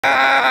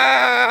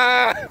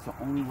That's the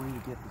only way to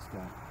get this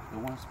guy.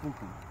 Don't want to spook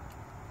him.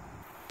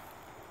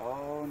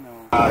 Oh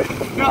no.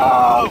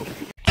 No!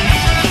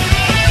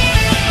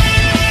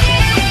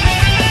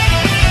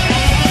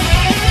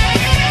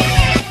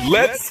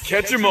 Let's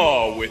catch 'em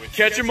all with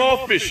Catch 'em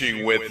All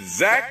Fishing with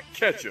Zach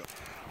Ketchum.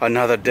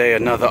 Another day,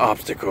 another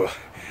obstacle.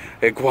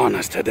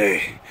 Iguanas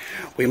today.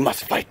 We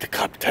must fight the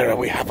carp terror.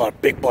 We have our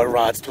big boy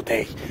rods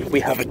today. We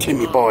have a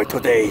Timmy boy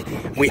today.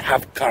 We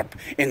have carp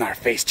in our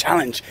face.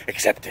 Challenge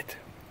accepted.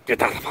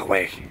 Get out of our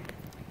way.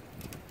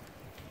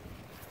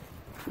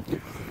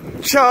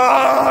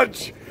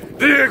 Charge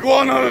the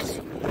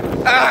iguanas!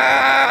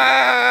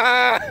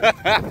 Ah!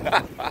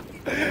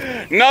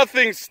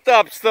 Nothing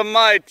stops the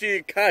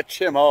mighty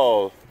Catch 'em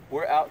all.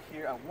 We're out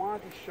here. I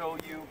wanted to show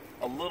you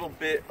a little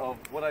bit of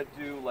what I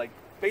do, like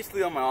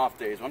basically on my off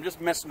days. I'm just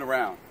messing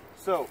around.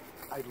 So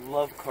I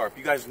love carp.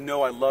 You guys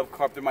know I love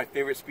carp. They're my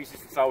favorite species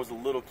since I was a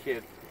little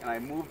kid, and I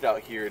moved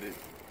out here to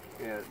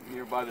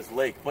nearby this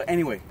lake. But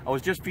anyway, I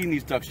was just feeding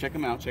these ducks. Check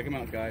them out,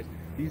 guys.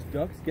 These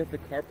ducks get the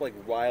carp like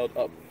riled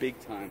up big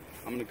time.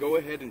 I'm gonna go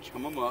ahead and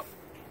chum them up.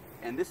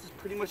 And this is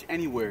pretty much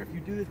anywhere. If you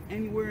do this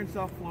anywhere in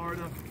South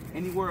Florida,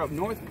 anywhere up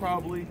north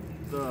probably,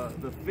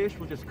 the fish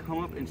will just come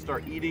up and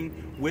start eating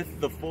with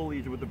the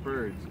foliage, with the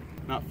birds.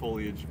 Not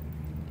foliage.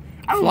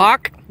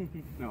 Flock?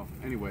 No,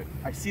 anyway.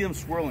 I see them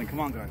swirling. Come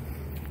on, guys.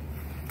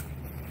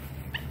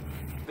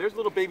 There's a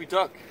little baby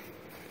duck.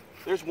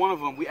 There's one of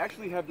them. We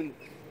actually have been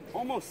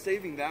almost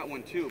saving that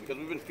one too, because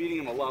we've been feeding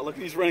him a lot. Look,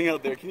 he's running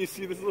out there. Can you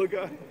see this little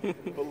guy?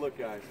 But look,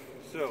 guys.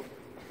 So,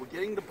 we're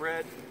getting the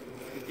bread.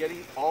 We're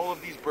getting all of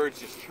these birds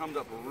just chummed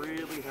up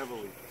really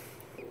heavily.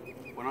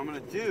 What I'm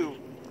going to do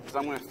is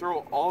I'm going to throw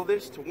all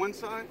this to one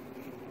side.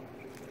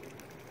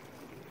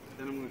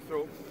 Then I'm going to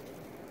throw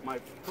my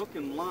hook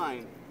and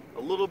line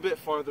a little bit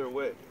farther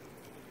away.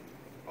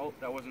 Oh,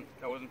 that wasn't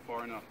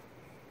far enough.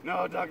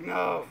 No, duck,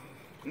 no.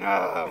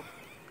 No.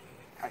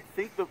 I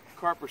think the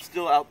carp are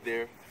still out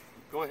there.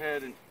 Go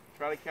ahead and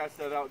try to catch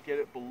that out, get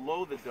it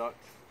below the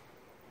ducks.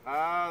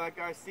 Ah, that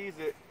guy sees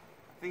it.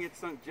 I think it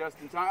sunk just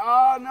in time.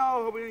 Oh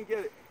no, hope we didn't get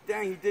it.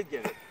 Dang, he did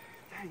get it.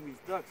 Dang,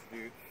 these ducks,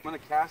 dude. I'm gonna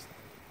cast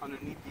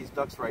underneath these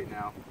ducks right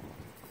now.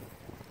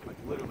 Like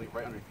literally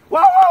right underneath. Whoa,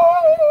 whoa,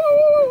 whoa, whoa,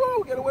 whoa,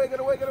 whoa. Get away, get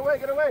away, get away,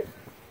 get away.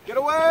 Get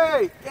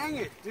away! Dang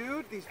it,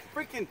 dude. These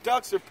freaking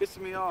ducks are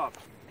pissing me off.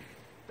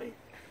 Hey,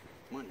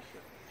 money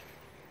shot.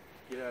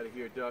 Get out of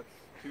here, ducks.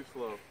 Too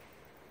slow.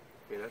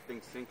 Okay, that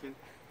thing's sinking.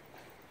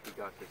 We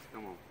got this.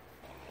 Come on.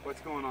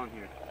 What's going on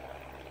here?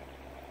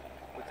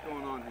 What's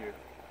going on here?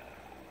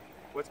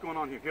 What's going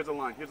on here? Here's a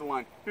line. Here's a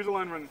line. Here's a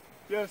line running.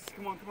 Yes.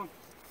 Come on. Come on.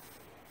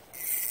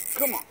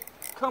 Come on.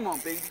 Come on,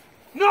 baby.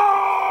 No!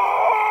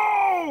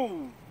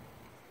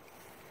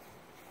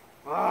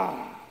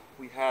 Ah,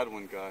 we had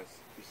one, guys.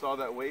 You saw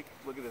that wake?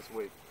 Look at this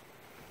wake.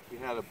 We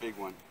had a big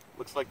one.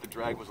 Looks like the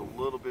drag was a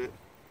little bit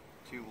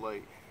too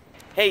light.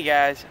 Hey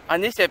guys, on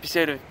this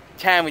episode of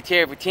Time with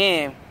Terrible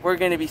Tim, we're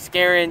going to be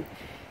scaring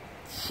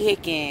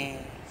chickens.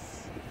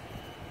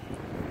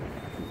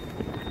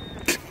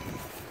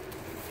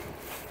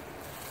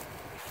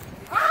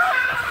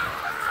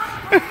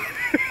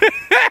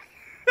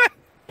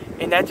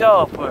 And that's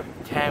all for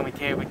Time with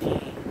Terrible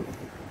Tim.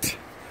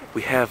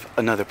 We have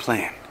another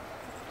plan.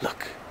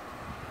 Look.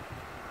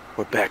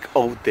 We're back.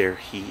 Oh, there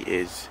he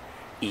is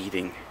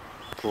eating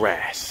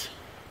grass.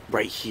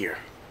 Right here.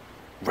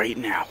 Right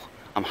now.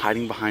 I'm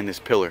hiding behind this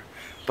pillar,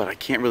 but I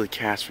can't really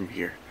cast from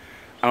here.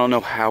 I don't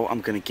know how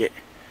I'm gonna get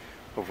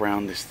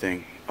around this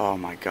thing. Oh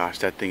my gosh,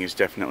 that thing is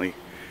definitely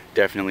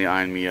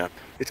eyeing me up.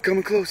 It's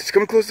coming close. It's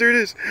coming close. There it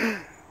is.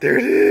 There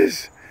it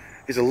is.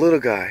 He's a little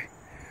guy,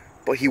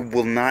 but he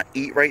will not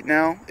eat right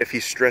now if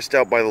he's stressed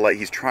out by the light.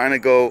 He's trying to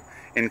go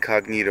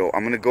incognito.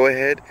 I'm gonna go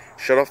ahead,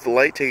 shut off the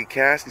light, take a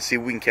cast, and see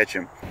if we can catch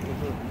him.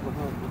 Look.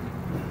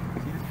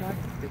 See this guy?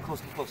 Get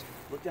close, get close.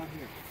 Look down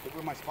here. Look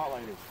where my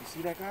spotlight is. You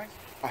see that, guys?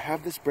 I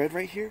have this bread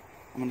right here.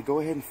 I'm gonna go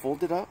ahead and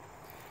fold it up.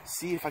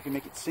 See if I can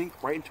make it sink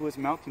right into his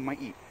mouth. He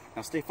might eat.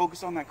 Now stay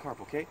focused on that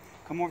carp, okay?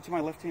 Come over to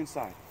my left-hand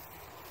side.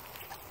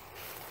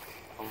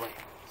 All right.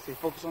 Stay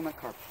focused on that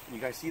carp. You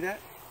guys see that?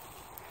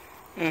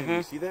 Mm-hmm.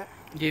 You see that?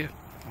 Yeah.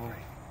 All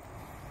right.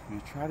 I'm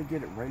gonna try to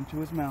get it right into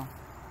his mouth.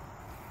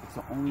 It's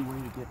the only way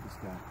to get this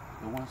guy.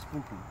 Don't want to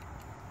spook him.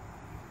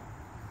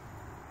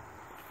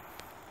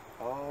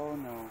 Oh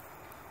no.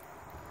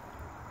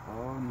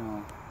 Oh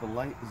no. The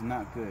light is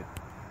not good.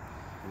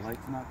 The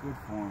light's not good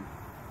for him.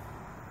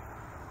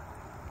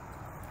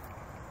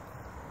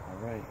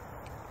 Alright.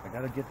 I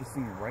gotta get this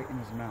thing right in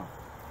his mouth.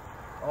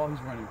 Oh,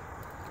 he's running.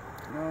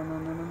 No, no,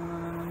 no, no, no,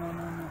 no, no, no,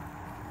 no, no.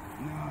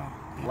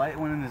 No. The light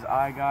went in his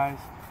eye, guys,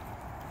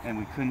 and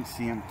we couldn't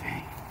see him.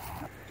 Dang.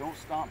 Don't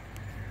stop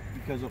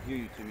because of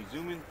you, Timmy.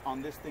 Zoom in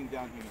on this thing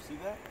down here. You see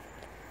that?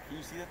 Can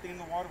you see that thing in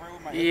the water right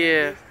where my head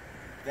is?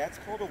 That's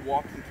called a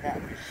walking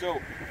catfish. So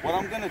what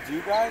I'm gonna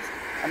do, guys,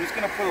 I'm just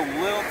gonna put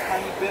a little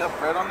tiny bit of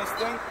bread on this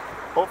thing.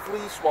 Hopefully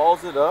he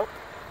swallows it up.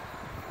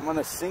 I'm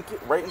gonna sink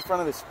it right in front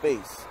of his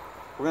face.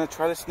 We're gonna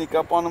try to sneak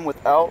up on him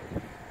without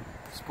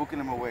spooking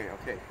him away.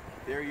 Okay,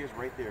 there he is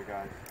right there,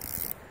 guys.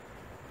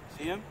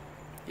 See him?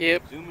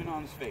 Yep. Zoom in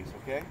on his face,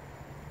 okay?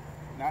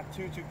 Not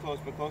too close,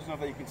 but close enough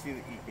that you can see the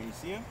eat. Can you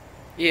see him?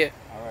 Yeah.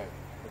 All right.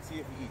 Let's see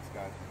if he eats,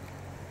 guys.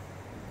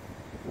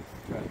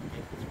 Try to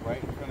get this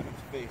right in front of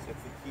his face.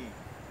 That's the key.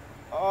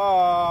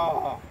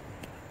 Oh,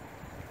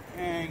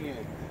 dang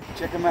it.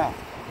 Check him out.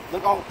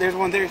 Look, oh, there's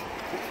one there.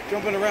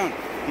 Jumping around.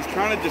 He's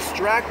trying to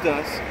distract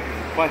us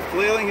by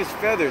flailing his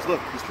feathers.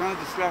 Look, he's trying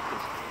to distract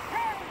us.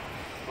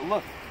 But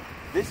look,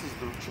 this is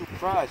the true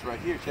prize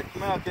right here. Check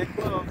them out. Get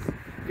close.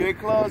 Get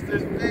close.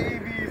 There's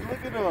babies.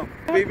 Look at them.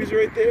 Babies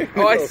right there.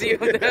 Oh, I see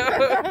them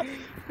now.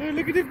 Hey,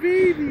 look at the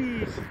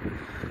babies.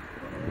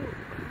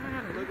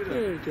 Oh, look at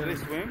them. Do they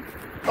swim?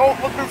 Oh,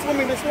 look, they're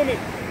swimming. They're swimming.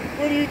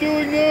 What are you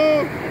doing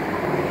now?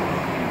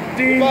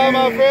 Goodbye,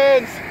 my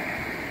friends.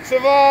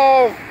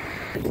 Survive.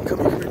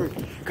 Come here.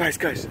 Guys.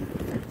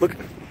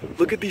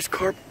 Look at these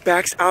carp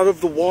backs out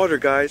of the water,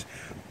 guys.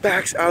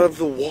 Backs out of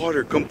the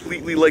water,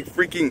 completely like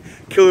freaking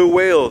killer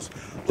whales.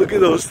 Look at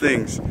those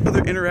things. How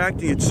they're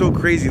interacting, it's so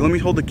crazy. Let me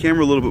hold the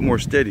camera a little bit more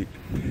steady.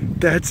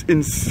 That's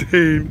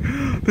insane.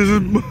 This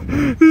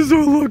is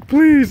our luck,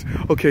 please.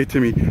 Okay,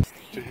 Timmy. Put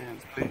your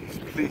hands,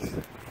 please.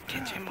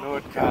 Catch him,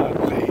 Lord God,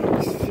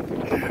 please.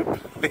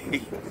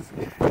 Please.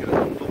 Look at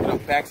them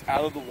backs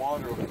out of the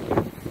water.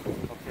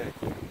 Okay.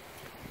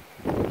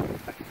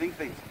 I think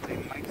they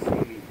might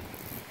see me.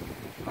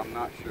 I'm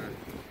not sure.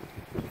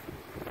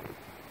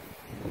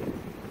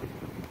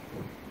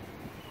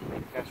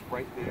 That's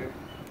right there.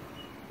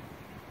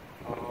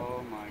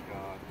 Oh my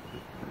God.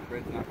 The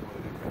bread's not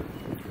floating.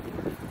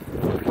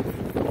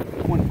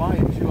 There's one by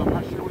it too. I'm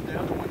not sure what the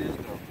other one is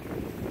though.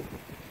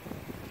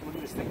 Look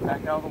at this thing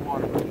back out of the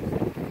water.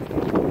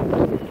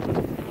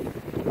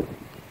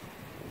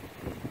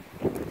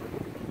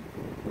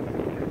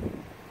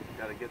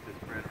 Gotta get this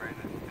bread right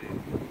in its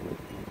face.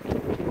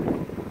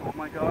 Oh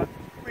my God.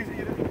 Please eat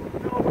it.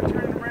 No, it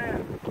turned and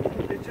ran.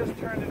 It just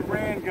turned and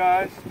ran,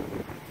 guys.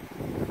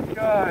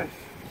 Guys.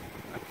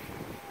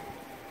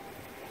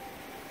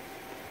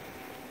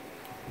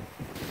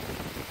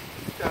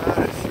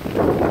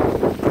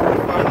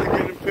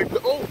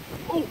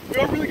 We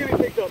are really getting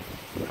picked up.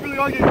 We really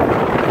are getting picked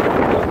up.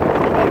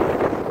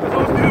 That's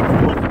all it's doing.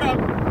 Pull them out.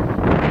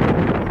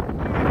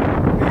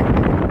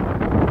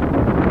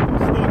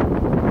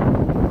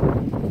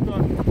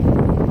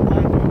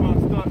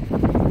 Stuck.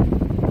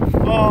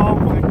 Oh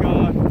my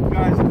God.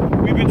 Guys,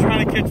 we've been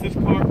trying to catch this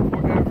carp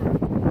forever.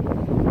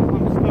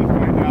 I'm stuck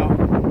right now.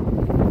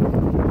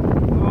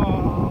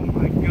 Oh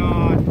my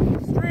God.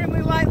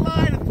 Extremely light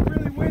line. It's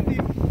really windy.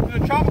 It's a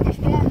tropical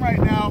storm right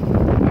now.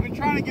 I've been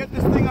trying to get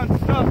this thing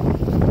unstuck.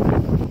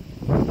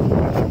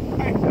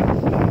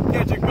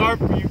 Catch a carp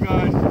for you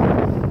guys.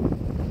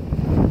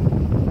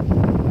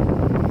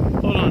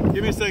 Hold on,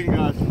 give me a second,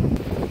 guys.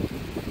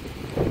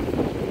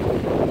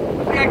 I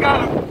think I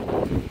got him.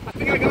 I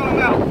think I got him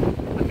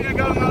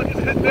out.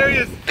 There he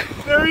is.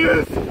 There he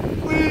is.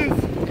 Please.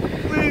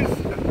 Please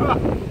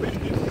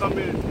come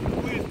in.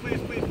 Please.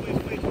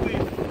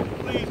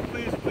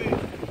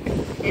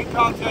 8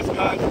 pound test,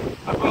 guys.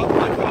 I brought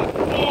my God.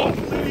 Oh,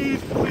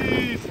 please.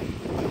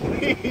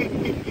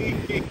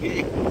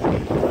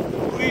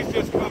 Please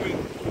just come in.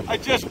 I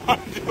just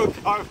want to do a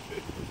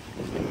carpet.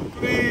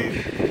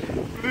 Please.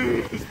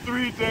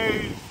 3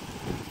 days.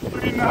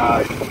 3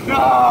 nights.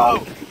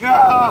 No.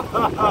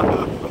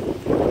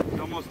 It's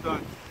almost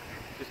done.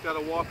 Just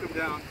gotta walk him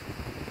down.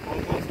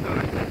 Almost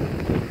done.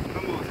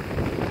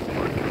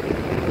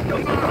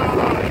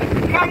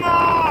 Come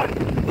on.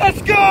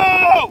 Let's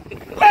go.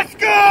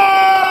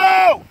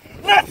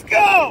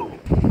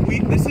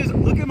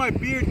 Look at my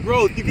beard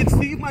growth. You can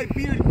see my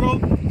beard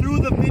growth through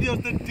the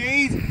videos, the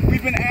days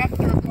we've been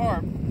after a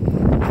carp.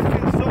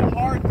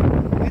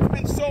 It's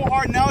been so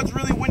hard. Now it's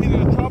really windy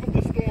in a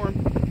tropical storm,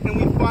 and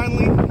we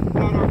finally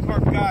got our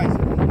carp, guys.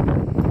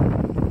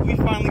 We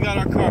finally got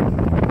our carp.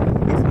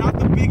 It's not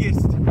the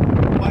biggest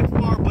by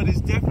far, but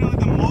it's definitely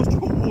the most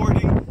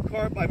rewarding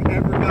carp I've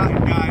ever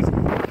gotten, guys.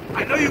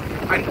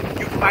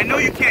 I know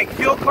you can't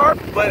kill carp,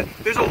 but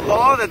there's a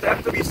law that the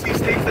FWC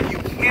states that you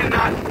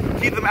cannot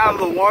keep them out of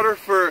the water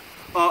for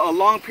a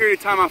long period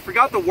of time. I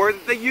forgot the word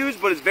that they use,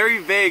 but it's very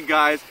vague,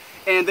 guys.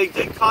 And they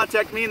did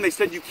contact me and they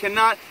said you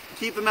cannot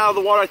keep them out of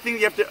the water. I think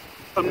you have to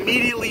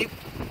immediately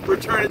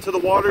return it to the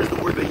water is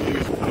the word they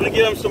use. I'm gonna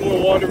get them some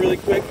more water really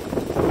quick.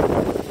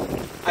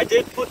 I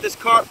did put this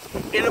carp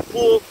in a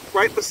pool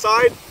right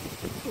beside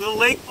the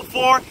lake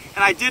before, and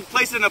I did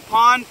place it in a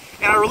pond,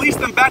 and I released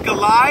them back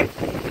alive,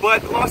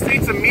 but lost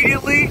dates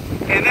immediately,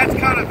 and that's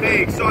kind of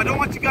vague. So I don't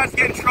want you guys to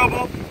get in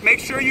trouble. Make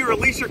sure you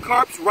release your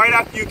carps right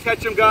after you catch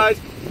them, guys.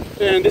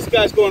 And this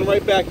guy's going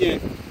right back in.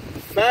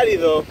 Fatty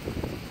though,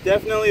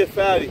 definitely a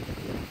fatty.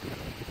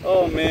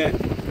 Oh man.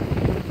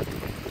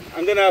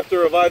 I'm gonna have to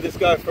revive this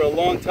guy for a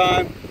long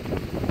time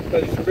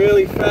because he's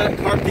really fat.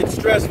 Carp get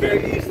stressed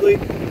very easily.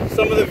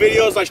 Some of the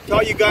videos I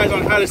taught you guys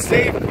on how to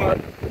save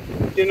carp,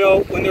 you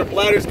know, when their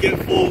bladders get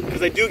full, because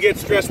they do get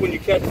stressed when you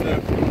catch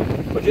them.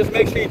 But just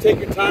make sure you take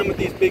your time with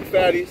these big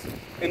fatties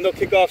and they'll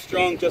kick off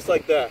strong just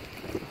like that.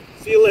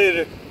 See you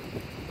later.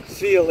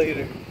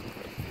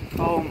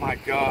 Oh my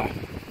God.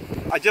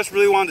 I just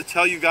really wanted to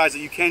tell you guys that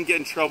you can get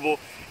in trouble,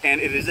 and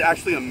it is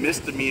actually a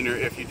misdemeanor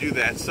if you do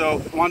that.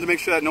 So I wanted to make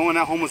sure that no one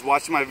at home was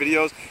watching my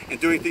videos and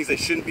doing things they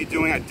shouldn't be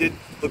doing. I did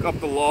look up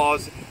the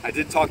laws, I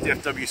did talk to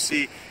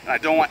FWC, and I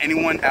don't want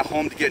anyone at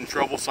home to get in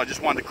trouble, so I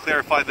just wanted to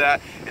clarify that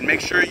and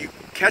make sure you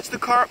catch the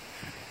carp,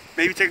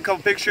 maybe take a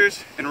couple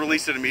pictures, and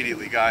release it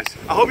immediately, guys.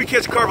 I hope you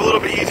catch carp a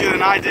little bit easier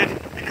than I did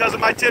because of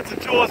my tips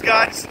and tools,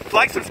 guys.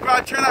 Like,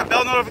 subscribe, turn that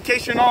bell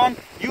notification on.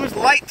 Use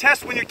light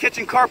test when you're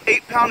catching carp.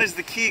 8-pound is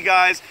the key,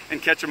 guys,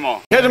 and catch them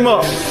all. Catch them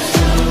up.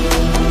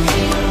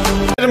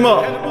 Catch them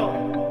up.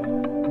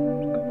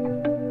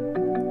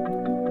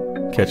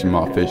 Catch 'em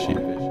All Fishing,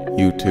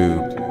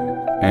 YouTube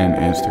and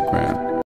Instagram.